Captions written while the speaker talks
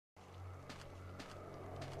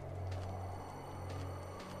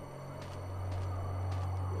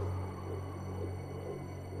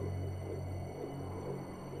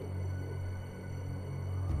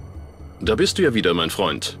Da bist du ja wieder, mein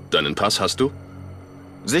Freund. Deinen Pass hast du?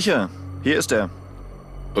 Sicher, hier ist er.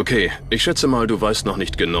 Okay, ich schätze mal, du weißt noch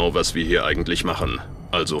nicht genau, was wir hier eigentlich machen.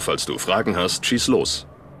 Also, falls du Fragen hast, schieß los.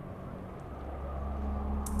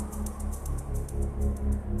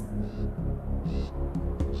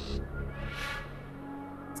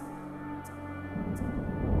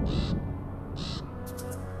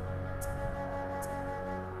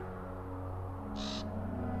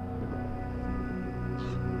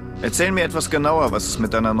 Erzähl mir etwas genauer, was es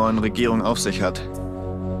mit deiner neuen Regierung auf sich hat.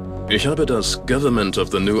 Ich habe das Government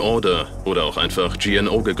of the New Order oder auch einfach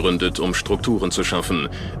GNO gegründet, um Strukturen zu schaffen.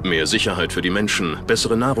 Mehr Sicherheit für die Menschen,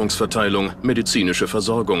 bessere Nahrungsverteilung, medizinische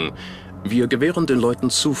Versorgung. Wir gewähren den Leuten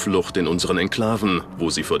Zuflucht in unseren Enklaven, wo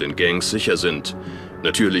sie vor den Gangs sicher sind.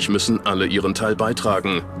 Natürlich müssen alle ihren Teil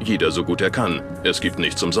beitragen, jeder so gut er kann. Es gibt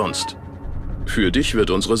nichts umsonst. Für dich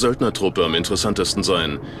wird unsere Söldnertruppe am interessantesten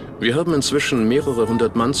sein. Wir haben inzwischen mehrere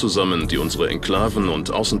hundert Mann zusammen, die unsere Enklaven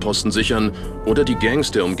und Außenposten sichern oder die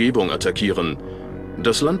Gangs der Umgebung attackieren.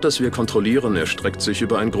 Das Land, das wir kontrollieren, erstreckt sich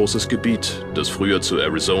über ein großes Gebiet, das früher zu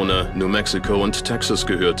Arizona, New Mexico und Texas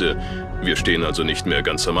gehörte. Wir stehen also nicht mehr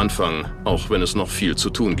ganz am Anfang, auch wenn es noch viel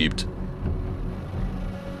zu tun gibt.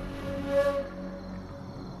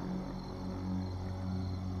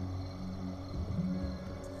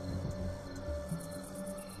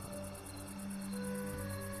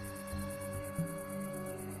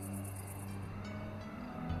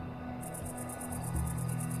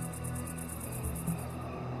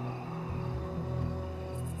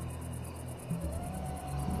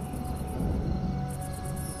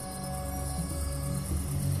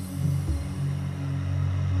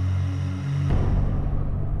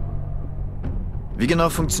 Wie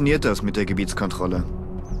genau funktioniert das mit der Gebietskontrolle?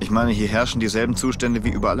 Ich meine, hier herrschen dieselben Zustände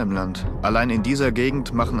wie überall im Land. Allein in dieser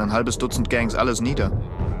Gegend machen ein halbes Dutzend Gangs alles nieder.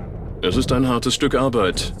 Es ist ein hartes Stück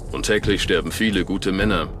Arbeit und täglich sterben viele gute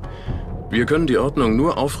Männer. Wir können die Ordnung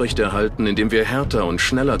nur aufrechterhalten, indem wir härter und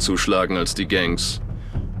schneller zuschlagen als die Gangs.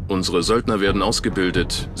 Unsere Söldner werden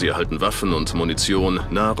ausgebildet, sie erhalten Waffen und Munition,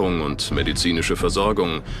 Nahrung und medizinische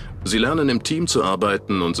Versorgung. Sie lernen im Team zu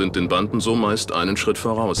arbeiten und sind den Banden so meist einen Schritt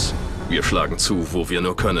voraus. Wir schlagen zu, wo wir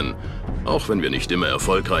nur können. Auch wenn wir nicht immer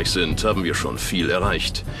erfolgreich sind, haben wir schon viel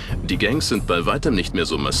erreicht. Die Gangs sind bei weitem nicht mehr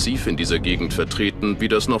so massiv in dieser Gegend vertreten, wie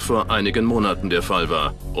das noch vor einigen Monaten der Fall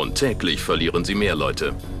war. Und täglich verlieren sie mehr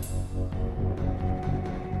Leute.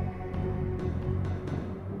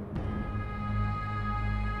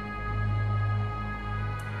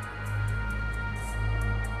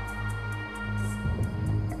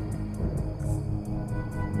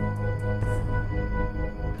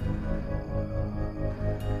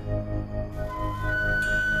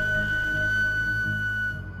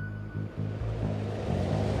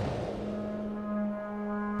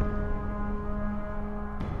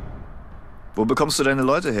 Wo bekommst du deine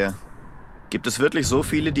Leute her? Gibt es wirklich so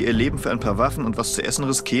viele, die ihr Leben für ein paar Waffen und was zu essen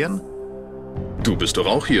riskieren? Du bist doch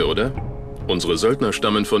auch hier, oder? Unsere Söldner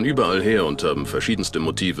stammen von überall her und haben verschiedenste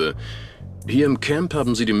Motive. Hier im Camp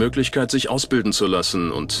haben sie die Möglichkeit, sich ausbilden zu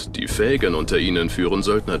lassen und die Fähigen unter ihnen führen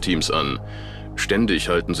Söldnerteams an. Ständig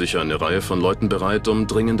halten sich eine Reihe von Leuten bereit, um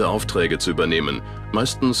dringende Aufträge zu übernehmen.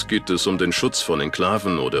 Meistens geht es um den Schutz von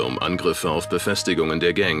Enklaven oder um Angriffe auf Befestigungen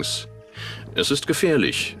der Gangs. Es ist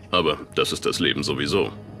gefährlich, aber das ist das Leben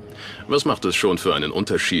sowieso. Was macht es schon für einen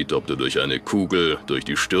Unterschied, ob du durch eine Kugel, durch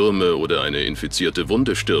die Stürme oder eine infizierte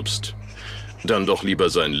Wunde stirbst? Dann doch lieber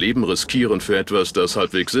sein Leben riskieren für etwas, das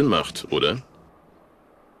halbwegs Sinn macht, oder?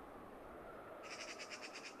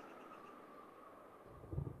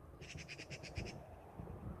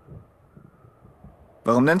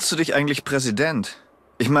 Warum nennst du dich eigentlich Präsident?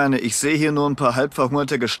 Ich meine, ich sehe hier nur ein paar halb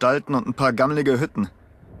verhungerte Gestalten und ein paar gammelige Hütten.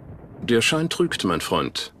 Der Schein trügt, mein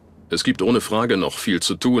Freund. Es gibt ohne Frage noch viel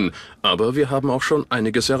zu tun, aber wir haben auch schon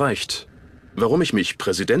einiges erreicht. Warum ich mich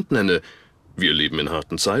Präsident nenne? Wir leben in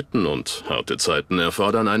harten Zeiten und harte Zeiten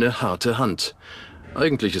erfordern eine harte Hand.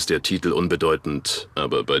 Eigentlich ist der Titel unbedeutend,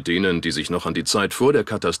 aber bei denen, die sich noch an die Zeit vor der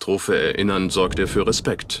Katastrophe erinnern, sorgt er für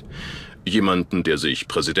Respekt. Jemanden, der sich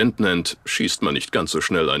Präsident nennt, schießt man nicht ganz so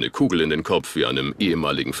schnell eine Kugel in den Kopf wie einem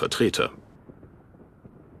ehemaligen Vertreter.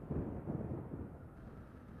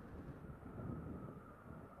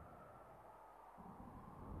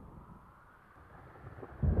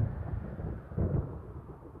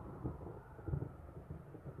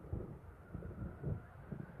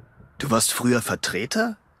 Du warst früher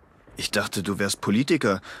Vertreter? Ich dachte, du wärst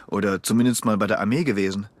Politiker oder zumindest mal bei der Armee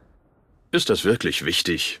gewesen. Ist das wirklich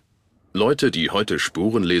wichtig? Leute, die heute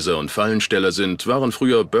Spurenleser und Fallensteller sind, waren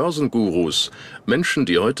früher Börsengurus. Menschen,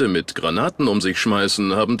 die heute mit Granaten um sich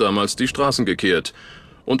schmeißen, haben damals die Straßen gekehrt.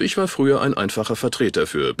 Und ich war früher ein einfacher Vertreter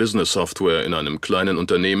für Business-Software in einem kleinen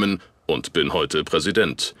Unternehmen und bin heute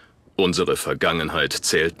Präsident. Unsere Vergangenheit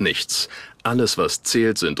zählt nichts. Alles, was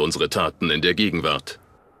zählt, sind unsere Taten in der Gegenwart.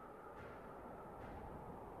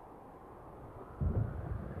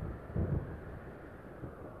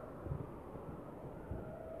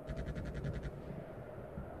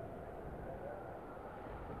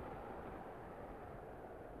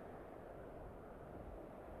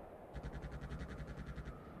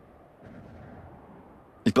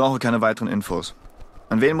 Ich brauche keine weiteren Infos.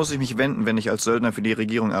 An wen muss ich mich wenden, wenn ich als Söldner für die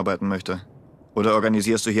Regierung arbeiten möchte? Oder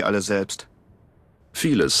organisierst du hier alles selbst?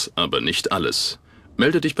 Vieles, aber nicht alles.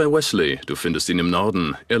 Melde dich bei Wesley, du findest ihn im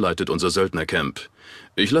Norden. Er leitet unser Söldnercamp.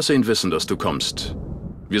 Ich lasse ihn wissen, dass du kommst.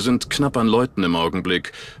 Wir sind knapp an Leuten im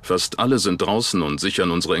Augenblick. Fast alle sind draußen und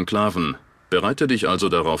sichern unsere Enklaven. Bereite dich also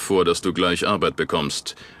darauf vor, dass du gleich Arbeit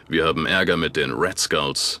bekommst. Wir haben Ärger mit den Red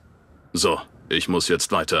Skulls. So, ich muss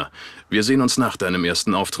jetzt weiter. Wir sehen uns nach deinem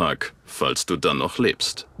ersten Auftrag, falls du dann noch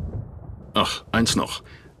lebst. Ach, eins noch.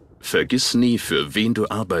 Vergiss nie, für wen du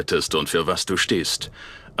arbeitest und für was du stehst.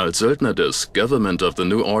 Als Söldner des Government of the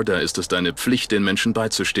New Order ist es deine Pflicht, den Menschen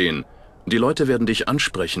beizustehen. Die Leute werden dich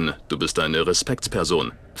ansprechen, du bist eine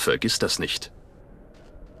Respektsperson. Vergiss das nicht.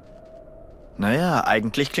 Naja,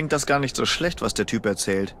 eigentlich klingt das gar nicht so schlecht, was der Typ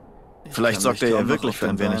erzählt. Vielleicht sorgt er ja wirklich für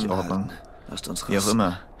ein wenig Ordnung. Wie auch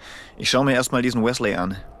immer. Ich schaue mir erstmal diesen Wesley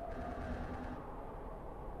an.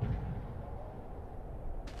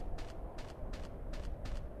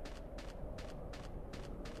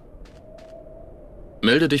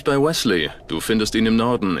 Melde dich bei Wesley. Du findest ihn im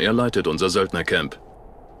Norden. Er leitet unser Söldnercamp.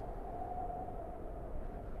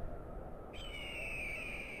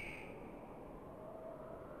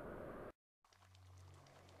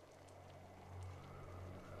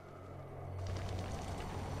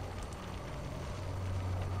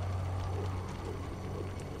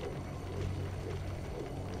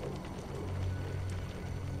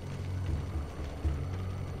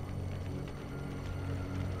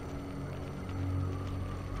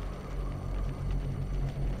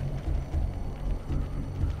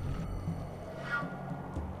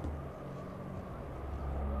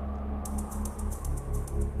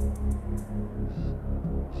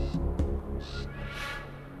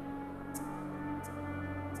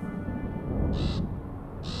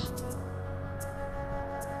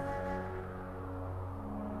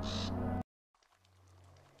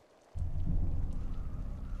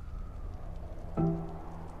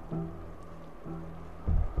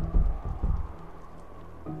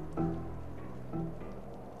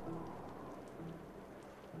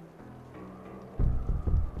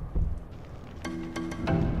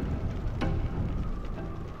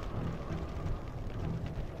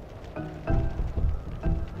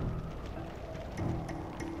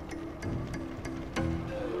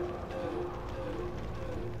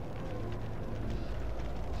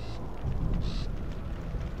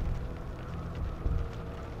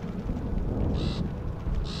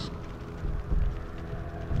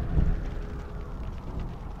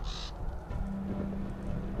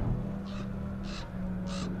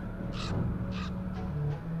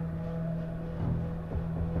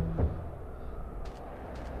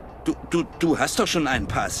 Du hast doch schon einen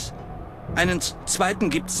Pass. Einen zweiten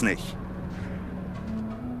gibt's nicht.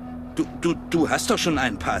 Du hast doch schon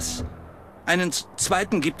einen Pass. Einen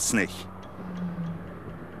zweiten gibt's nicht.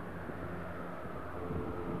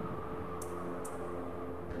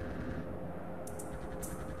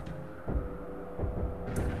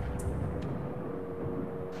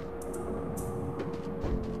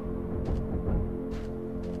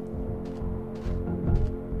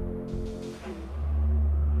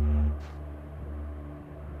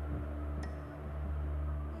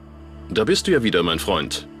 Da bist du ja wieder, mein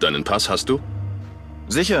Freund. Deinen Pass hast du?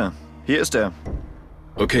 Sicher, hier ist er.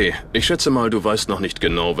 Okay, ich schätze mal, du weißt noch nicht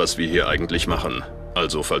genau, was wir hier eigentlich machen.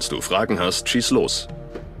 Also, falls du Fragen hast, schieß los.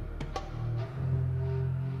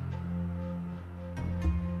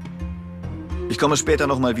 Ich komme später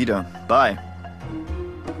nochmal wieder. Bye.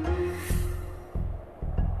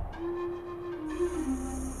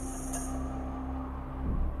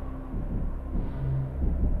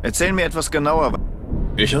 Erzähl mir etwas genauer.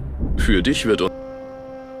 Für dich wird...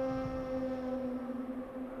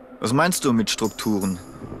 Was meinst du mit Strukturen?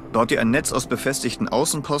 Baut ihr ein Netz aus befestigten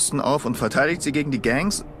Außenposten auf und verteidigt sie gegen die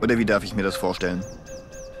Gangs? Oder wie darf ich mir das vorstellen?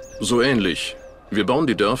 So ähnlich. Wir bauen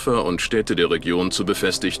die Dörfer und Städte der Region zu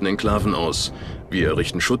befestigten Enklaven aus. Wir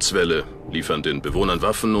errichten Schutzwälle, liefern den Bewohnern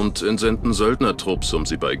Waffen und entsenden Söldnertrupps, um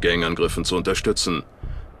sie bei Gangangriffen zu unterstützen.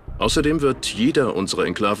 Außerdem wird jeder unserer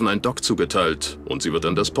Enklaven ein Dock zugeteilt und sie wird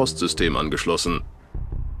an das Postsystem angeschlossen.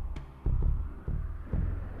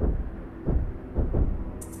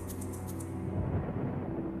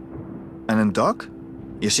 Einen Doc?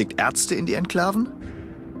 Ihr schickt Ärzte in die Enklaven?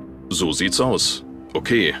 So sieht's aus.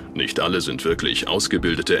 Okay, nicht alle sind wirklich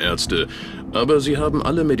ausgebildete Ärzte, aber sie haben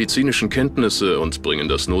alle medizinischen Kenntnisse und bringen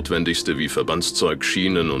das Notwendigste wie Verbandszeug,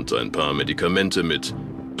 Schienen und ein paar Medikamente mit.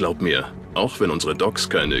 Glaub mir, auch wenn unsere Docs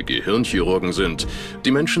keine Gehirnchirurgen sind,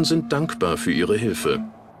 die Menschen sind dankbar für ihre Hilfe.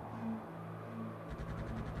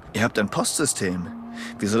 Ihr habt ein Postsystem.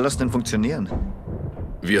 Wie soll das denn funktionieren?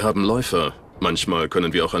 Wir haben Läufer. Manchmal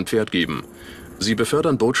können wir auch ein Pferd geben. Sie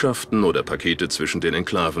befördern Botschaften oder Pakete zwischen den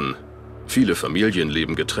Enklaven. Viele Familien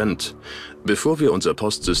leben getrennt. Bevor wir unser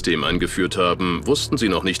Postsystem eingeführt haben, wussten sie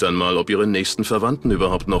noch nicht einmal, ob ihre nächsten Verwandten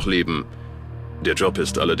überhaupt noch leben. Der Job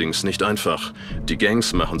ist allerdings nicht einfach. Die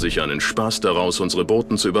Gangs machen sich einen Spaß daraus, unsere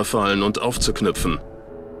Boten zu überfallen und aufzuknüpfen.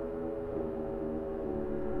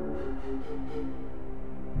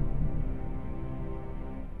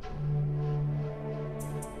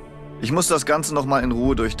 Ich muss das Ganze nochmal in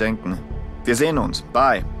Ruhe durchdenken. Wir sehen uns.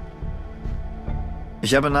 Bye.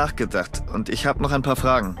 Ich habe nachgedacht und ich habe noch ein paar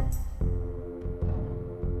Fragen.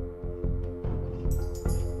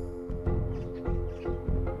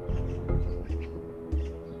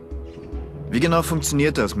 Wie genau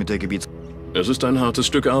funktioniert das mit der Gebiets... Es ist ein hartes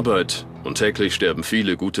Stück Arbeit und täglich sterben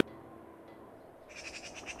viele gute...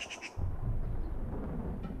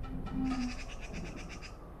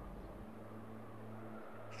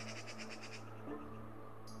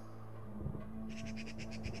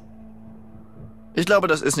 Ich glaube,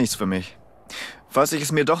 das ist nichts für mich. Falls ich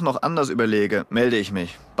es mir doch noch anders überlege, melde ich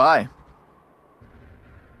mich. Bye.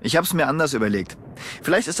 Ich habe es mir anders überlegt.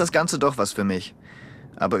 Vielleicht ist das Ganze doch was für mich.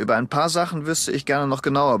 Aber über ein paar Sachen wüsste ich gerne noch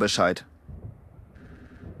genauer Bescheid.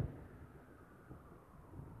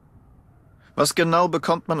 Was genau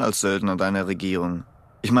bekommt man als Söldner deiner Regierung?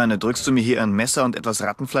 Ich meine, drückst du mir hier ein Messer und etwas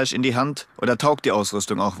Rattenfleisch in die Hand? Oder taugt die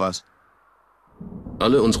Ausrüstung auch was?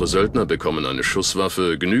 Alle unsere Söldner bekommen eine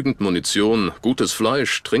Schusswaffe, genügend Munition, gutes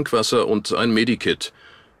Fleisch, Trinkwasser und ein Medikit.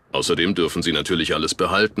 Außerdem dürfen sie natürlich alles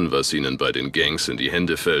behalten, was ihnen bei den Gangs in die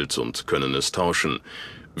Hände fällt, und können es tauschen.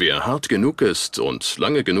 Wer hart genug ist und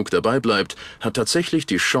lange genug dabei bleibt, hat tatsächlich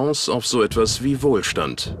die Chance auf so etwas wie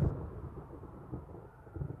Wohlstand.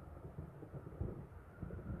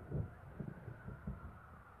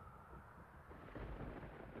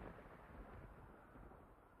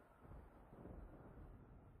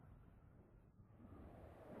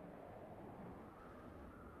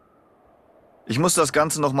 Ich muss das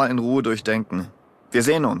Ganze nochmal in Ruhe durchdenken. Wir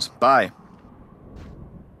sehen uns. Bye.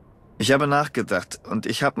 Ich habe nachgedacht und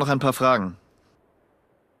ich habe noch ein paar Fragen.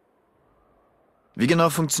 Wie genau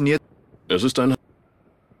funktioniert... Es ist ein...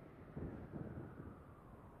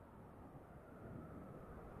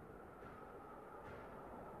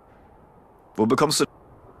 Wo bekommst du...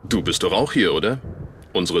 Du bist doch auch hier, oder?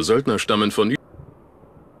 Unsere Söldner stammen von...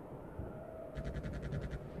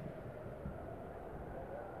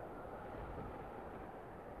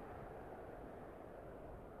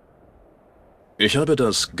 Ich habe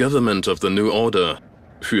das Government of the New Order.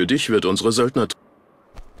 Für dich wird unsere Söldner...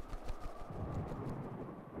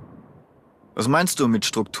 Was meinst du mit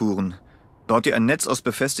Strukturen? Baut ihr ein Netz aus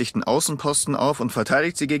befestigten Außenposten auf und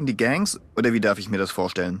verteidigt sie gegen die Gangs? Oder wie darf ich mir das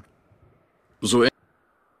vorstellen?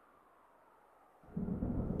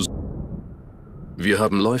 Wir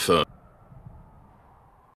haben Läufer.